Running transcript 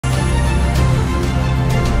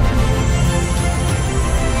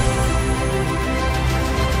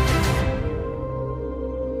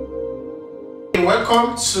Okay,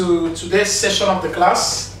 welcome to today's session of the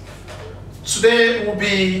class. Today we'll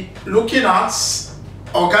be looking at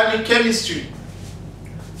organic chemistry.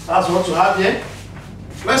 That's what we have here.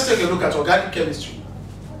 Let's take a look at organic chemistry.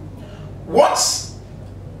 What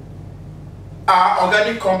are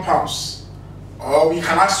organic compounds? Or we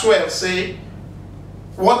can as well say,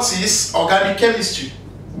 what is organic chemistry?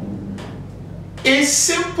 In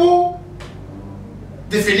simple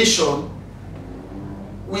definition,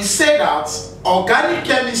 we say that organic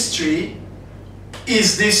chemistry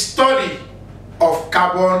is the study of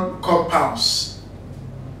carbon compounds.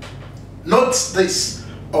 Note this,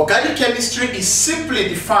 organic chemistry is simply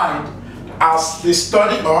defined as the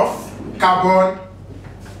study of carbon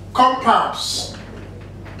compounds.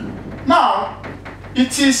 Now,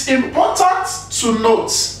 it is important to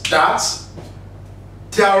note that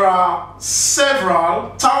there are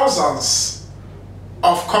several thousands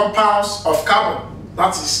of compounds of carbon.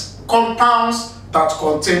 That is, compounds that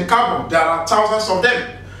contain carbon. There are thousands of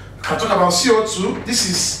them. We can talk about CO2. This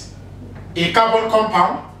is a carbon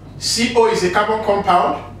compound. CO is a carbon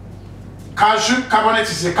compound. Calcium carbonate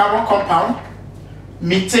is a carbon compound.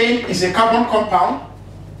 Methane is a carbon compound.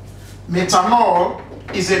 Methanol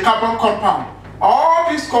is a carbon compound. All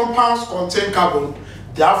these compounds contain carbon.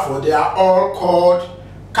 Therefore, they are all called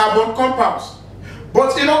carbon compounds.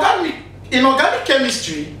 But in organic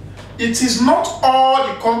chemistry, it is not all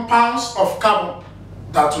the compounds of carbon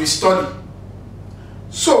that we study.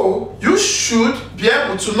 So you should be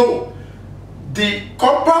able to know the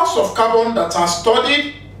compounds of carbon that are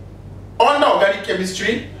studied under organic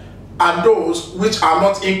chemistry and those which are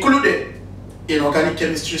not included in organic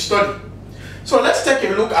chemistry study. So let's take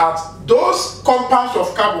a look at those compounds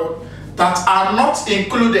of carbon that are not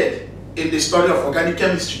included in the study of organic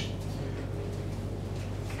chemistry.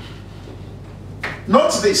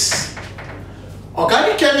 Note this,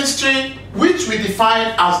 organic chemistry, which we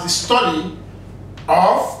define as the study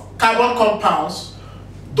of carbon compounds,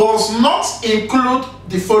 does not include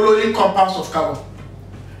the following compounds of carbon.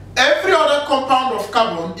 Every other compound of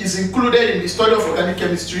carbon is included in the study of organic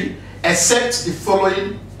chemistry except the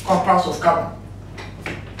following compounds of carbon.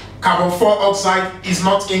 Carbon 4 oxide is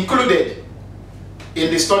not included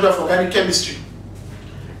in the study of organic chemistry.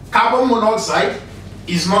 Carbon monoxide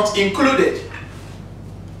is not included.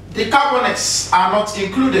 The carbonates are not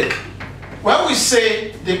included. When we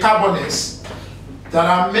say the carbonates, there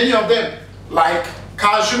are many of them, like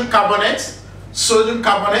calcium carbonate, sodium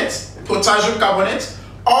carbonate, potassium carbonate.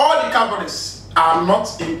 All the carbonates are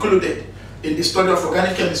not included in the study of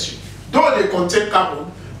organic chemistry, though they contain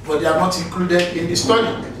carbon, but they are not included in the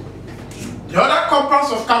study. The other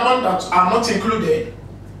compounds of carbon that are not included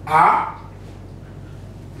are,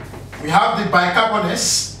 we have the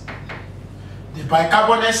bicarbonates. The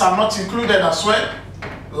bicarbonates are not included as well,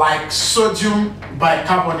 like sodium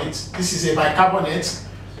bicarbonate. This is a bicarbonate,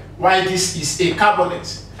 while this is a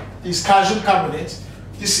carbonate. This is calcium carbonate.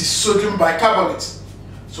 This is sodium bicarbonate.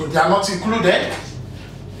 So they are not included.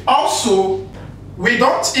 Also, we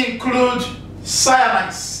don't include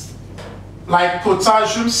cyanides, like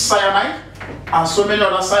potassium cyanide and so many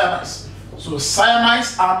other cyanides. So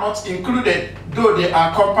cyanides are not included, though they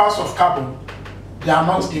are compounds of carbon. They are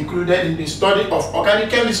not included in the study of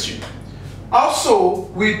organic chemistry. Also,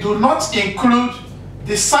 we do not include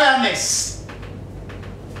the cyanates.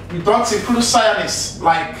 We don't include cyanates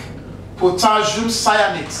like potassium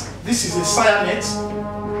cyanate. This is a cyanate,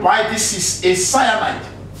 while this is a cyanide.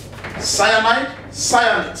 Cyanide,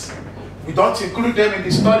 cyanate. We don't include them in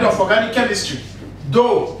the study of organic chemistry,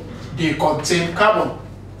 though they contain carbon.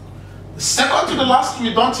 The second to the last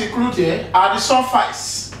we don't include here are the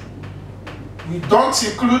sulfides. We don't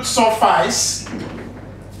include sulfides.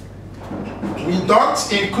 We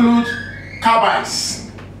don't include carbides.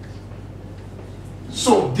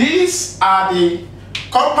 So these are the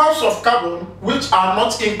compounds of carbon which are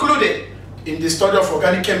not included in the study of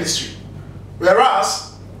organic chemistry,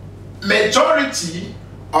 whereas majority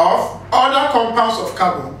of other compounds of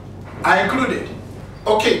carbon are included.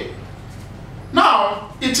 Okay.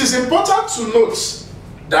 Now, it is important to note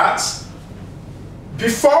that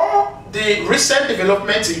before the recent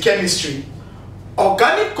development in chemistry,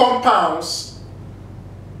 organic compounds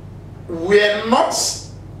were not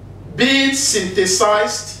being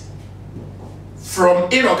synthesized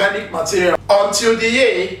from inorganic material until the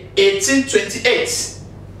year 1828,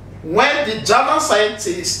 when the German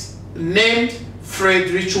scientist named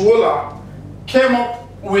Friedrich Wöhler came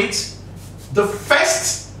up with the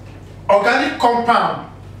first organic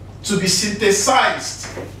compound to be synthesized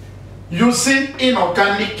using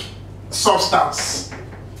inorganic substance.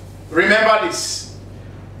 Remember this.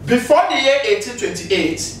 Before the year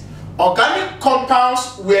 1828, organic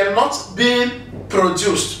compounds were not being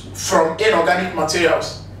produced from inorganic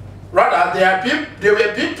materials. Rather, they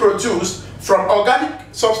were being produced from organic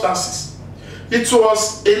substances. It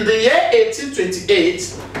was in the year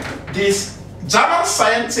 1828, this German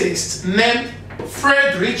scientist named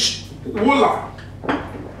Friedrich Wöhler.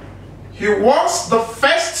 He was the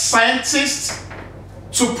first scientist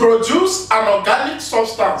to produce an organic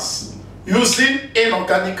substance using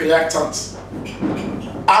inorganic reactants.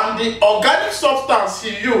 And the organic substance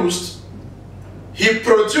he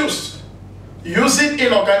produced using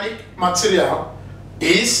inorganic material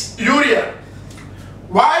is urea.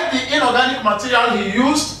 While the inorganic material he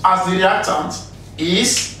used as the reactant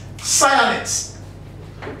is cyanate.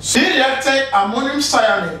 So he reacted ammonium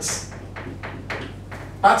cyanate.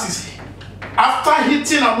 That is, after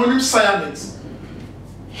heating ammonium cyanate,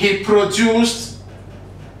 he produced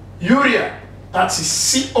urea. That is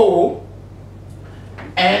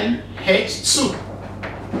CONH2.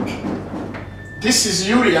 This is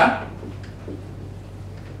urea,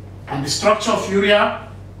 and the structure of urea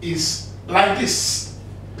is like this.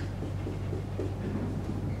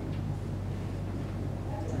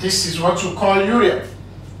 This is what you call urea.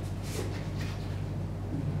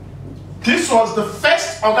 This was the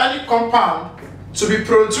first organic compound to be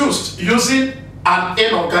produced using an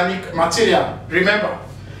inorganic material. Remember,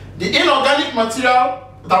 the inorganic material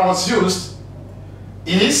that was used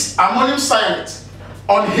is ammonium cyanate.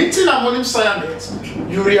 On heating ammonium cyanate,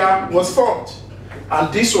 urea was formed.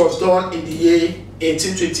 And this was done in the year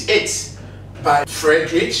 1828 by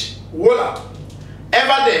Friedrich Wöhler.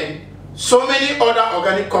 Ever then, so many other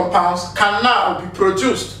organic compounds can now be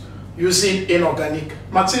produced using inorganic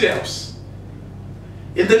materials.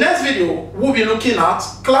 In the next video, we'll be looking at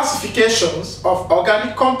classifications of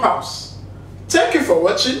organic compounds. Thank you for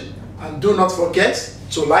watching, and do not forget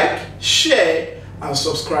to like, share, and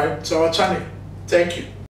subscribe to our channel. Thank you.